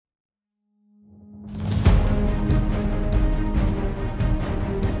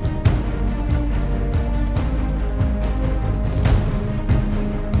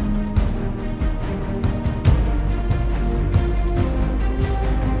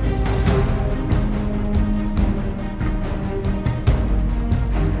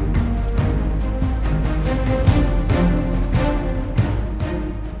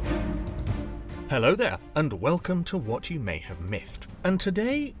Hello there, and welcome to What You May Have Mythed. And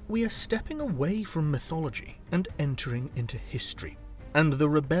today we are stepping away from mythology and entering into history, and the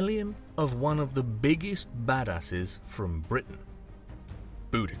rebellion of one of the biggest badasses from Britain,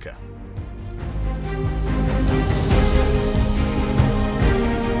 Boudica.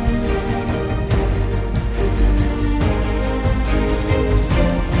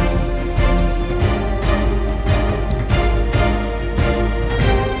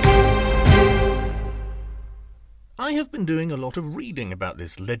 I have been doing a lot of reading about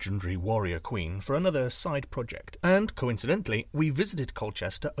this legendary warrior queen for another side project, and coincidentally, we visited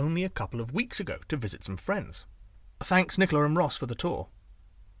Colchester only a couple of weeks ago to visit some friends. Thanks Nicola and Ross for the tour.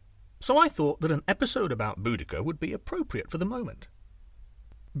 So I thought that an episode about Boudica would be appropriate for the moment.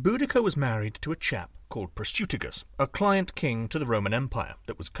 Boudica was married to a chap called Prasutagus, a client king to the Roman Empire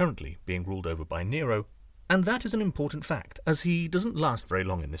that was currently being ruled over by Nero, and that is an important fact, as he doesn't last very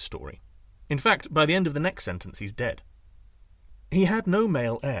long in this story. In fact, by the end of the next sentence, he's dead. He had no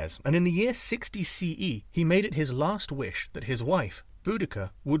male heirs, and in the year 60 CE, he made it his last wish that his wife, Boudica,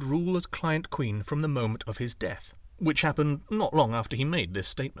 would rule as client queen from the moment of his death, which happened not long after he made this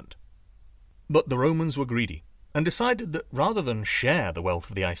statement. But the Romans were greedy, and decided that rather than share the wealth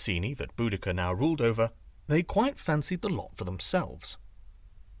of the Iceni that Boudica now ruled over, they quite fancied the lot for themselves.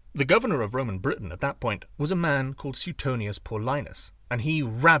 The governor of Roman Britain at that point was a man called Suetonius Paulinus, and he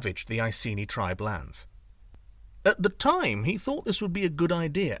ravaged the Iceni tribe lands. At the time, he thought this would be a good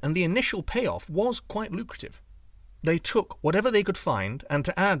idea, and the initial payoff was quite lucrative. They took whatever they could find, and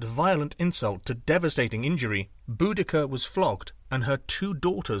to add violent insult to devastating injury, Boudica was flogged, and her 2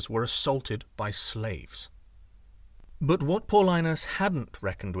 daughters were assaulted by slaves. But what Paulinus hadn't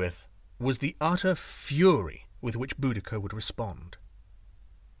reckoned with was the utter fury with which Boudica would respond.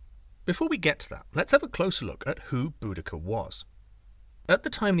 Before we get to that, let's have a closer look at who Boudica was. At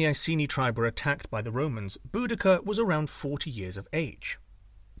the time the Iceni tribe were attacked by the Romans, Boudica was around 40 years of age.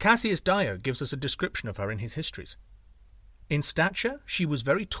 Cassius Dio gives us a description of her in his histories. In stature, she was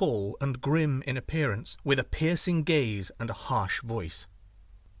very tall and grim in appearance, with a piercing gaze and a harsh voice.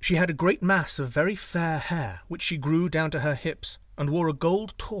 She had a great mass of very fair hair, which she grew down to her hips, and wore a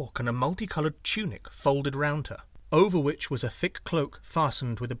gold torque and a multicoloured tunic folded round her, over which was a thick cloak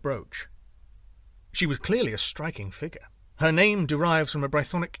fastened with a brooch. She was clearly a striking figure. Her name derives from a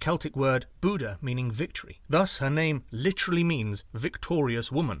Brythonic Celtic word, Buda, meaning victory. Thus her name literally means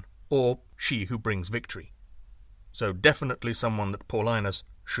victorious woman, or she who brings victory. So definitely someone that Paulinus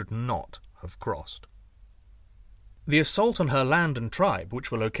should not have crossed. The assault on her land and tribe,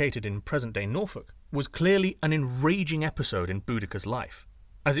 which were located in present-day Norfolk, was clearly an enraging episode in Boudica's life,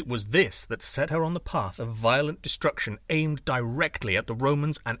 as it was this that set her on the path of violent destruction aimed directly at the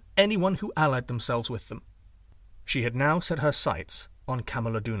Romans and anyone who allied themselves with them. She had now set her sights on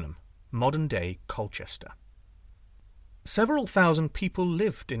Camulodunum, modern-day Colchester. Several thousand people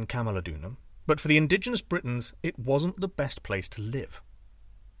lived in Camulodunum, but for the indigenous Britons it wasn't the best place to live.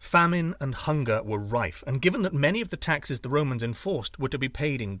 Famine and hunger were rife, and given that many of the taxes the Romans enforced were to be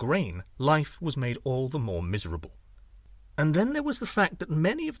paid in grain, life was made all the more miserable. And then there was the fact that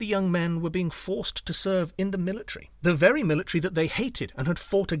many of the young men were being forced to serve in the military, the very military that they hated and had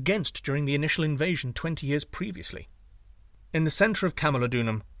fought against during the initial invasion 20 years previously. In the centre of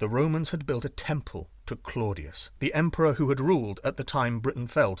Camulodunum, the Romans had built a temple to Claudius, the emperor who had ruled at the time Britain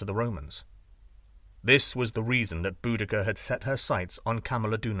fell to the Romans. This was the reason that Boudica had set her sights on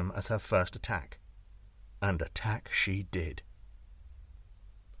Camulodunum as her first attack. And attack she did.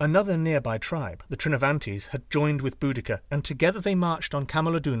 Another nearby tribe, the Trinovantes, had joined with Boudica, and together they marched on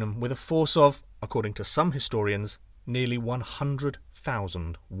Camulodunum with a force of, according to some historians, nearly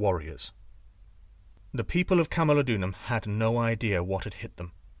 100,000 warriors. The people of Camulodunum had no idea what had hit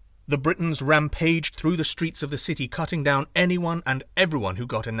them. The Britons rampaged through the streets of the city, cutting down anyone and everyone who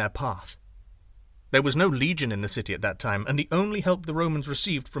got in their path. There was no legion in the city at that time, and the only help the Romans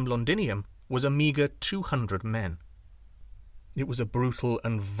received from Londinium was a meagre 200 men. It was a brutal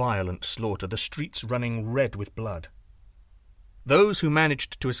and violent slaughter, the streets running red with blood. Those who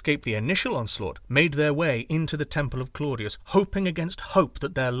managed to escape the initial onslaught made their way into the temple of Claudius, hoping against hope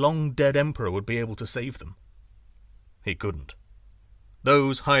that their long-dead emperor would be able to save them. He couldn't.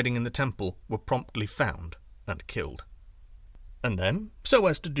 Those hiding in the temple were promptly found and killed. And then, so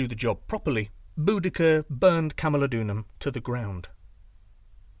as to do the job properly, Boudica burned Camulodunum to the ground.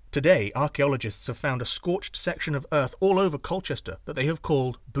 Today, archaeologists have found a scorched section of earth all over Colchester that they have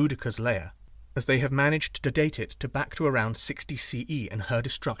called Boudica's Lair, as they have managed to date it to back to around 60 CE and her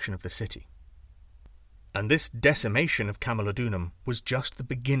destruction of the city. And this decimation of Camulodunum was just the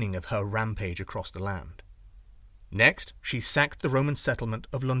beginning of her rampage across the land. Next, she sacked the Roman settlement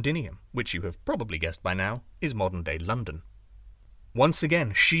of Londinium, which you have probably guessed by now is modern-day London. Once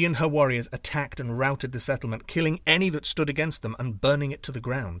again, she and her warriors attacked and routed the settlement, killing any that stood against them and burning it to the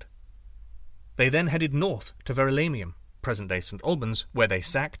ground. They then headed north to Verulamium, present-day St. Albans, where they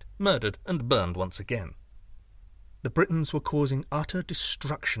sacked, murdered, and burned once again. The Britons were causing utter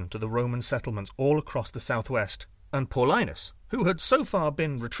destruction to the Roman settlements all across the southwest, and Paulinus, who had so far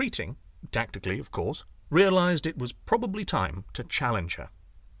been retreating, tactically of course, realized it was probably time to challenge her.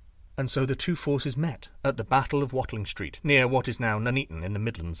 And so the two forces met at the Battle of Watling Street, near what is now Nuneaton in the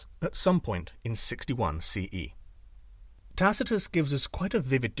Midlands, at some point in 61 CE. Tacitus gives us quite a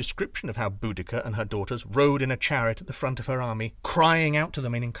vivid description of how Boudicca and her daughters rode in a chariot at the front of her army, crying out to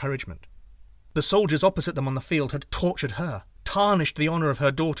them in encouragement. The soldiers opposite them on the field had tortured her, tarnished the honour of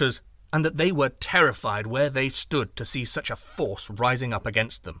her daughters, and that they were terrified where they stood to see such a force rising up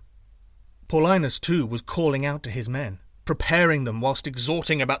against them. Paulinus, too, was calling out to his men, preparing them whilst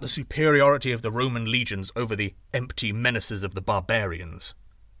exhorting about the superiority of the Roman legions over the empty menaces of the barbarians.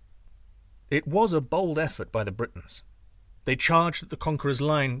 It was a bold effort by the Britons. They charged at the conqueror's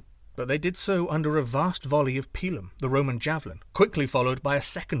line, but they did so under a vast volley of pilum, the Roman javelin, quickly followed by a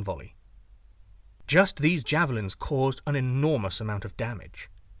second volley. Just these javelins caused an enormous amount of damage.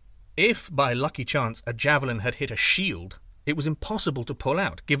 If, by lucky chance, a javelin had hit a shield, it was impossible to pull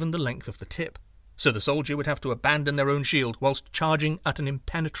out given the length of the tip, so the soldier would have to abandon their own shield whilst charging at an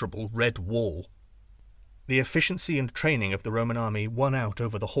impenetrable red wall. The efficiency and training of the Roman army won out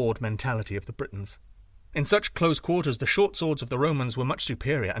over the horde mentality of the Britons. In such close quarters, the short swords of the Romans were much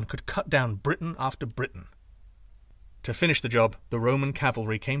superior and could cut down Briton after Briton. To finish the job, the Roman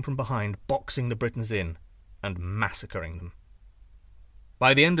cavalry came from behind, boxing the Britons in and massacring them.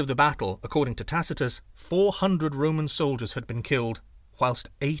 By the end of the battle, according to Tacitus, 400 Roman soldiers had been killed, whilst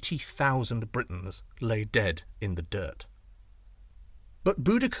 80,000 Britons lay dead in the dirt. But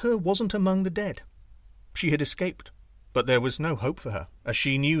Boudicca wasn't among the dead. She had escaped, but there was no hope for her, as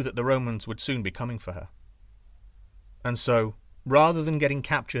she knew that the Romans would soon be coming for her. And so, rather than getting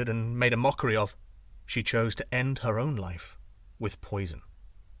captured and made a mockery of, she chose to end her own life with poison.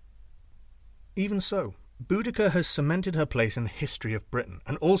 Even so, Boudicca has cemented her place in the history of Britain,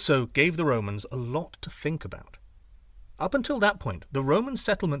 and also gave the Romans a lot to think about. Up until that point, the Roman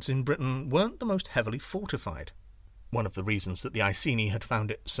settlements in Britain weren't the most heavily fortified, one of the reasons that the Iceni had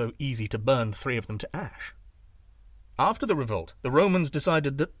found it so easy to burn 3 of them to ash. After the revolt, the Romans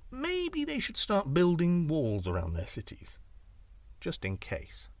decided that maybe they should start building walls around their cities, just in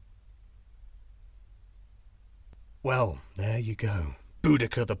case. Well, there you go.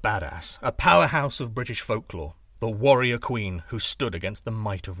 Boudicca the Badass, a powerhouse of British folklore, the warrior queen who stood against the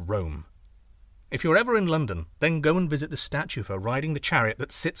might of Rome. If you're ever in London, then go and visit the statue of her riding the chariot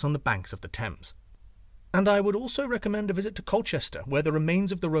that sits on the banks of the Thames. And I would also recommend a visit to Colchester, where the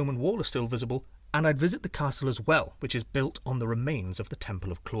remains of the Roman wall are still visible, and I'd visit the castle as well, which is built on the remains of the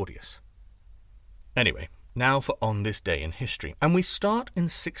Temple of Claudius. Anyway, now for On This Day in History, and we start in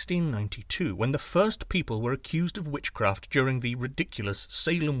 1692, when the first people were accused of witchcraft during the ridiculous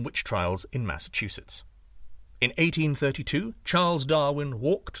Salem witch trials in Massachusetts. In 1832, Charles Darwin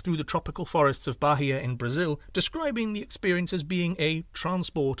walked through the tropical forests of Bahia in Brazil, describing the experience as being a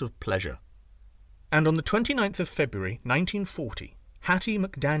transport of pleasure. And on the 29th of February, 1940, Hattie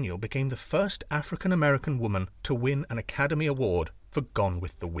McDaniel became the first African-American woman to win an Academy Award for Gone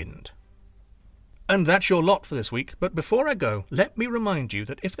with the Wind. And that's your lot for this week, but before I go, let me remind you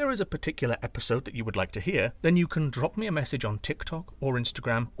that if there is a particular episode that you would like to hear, then you can drop me a message on TikTok or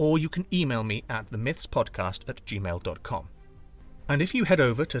Instagram, or you can email me at themythspodcast@gmail.com. And if you head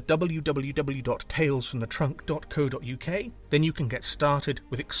over to www.talesfromthetrunk.co.uk, then you can get started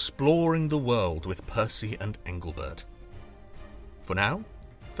with exploring the world with Percy and Engelbert. For now,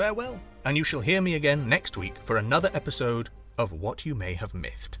 farewell, and you shall hear me again next week for another episode of What You May Have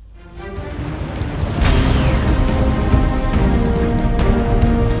Mythed.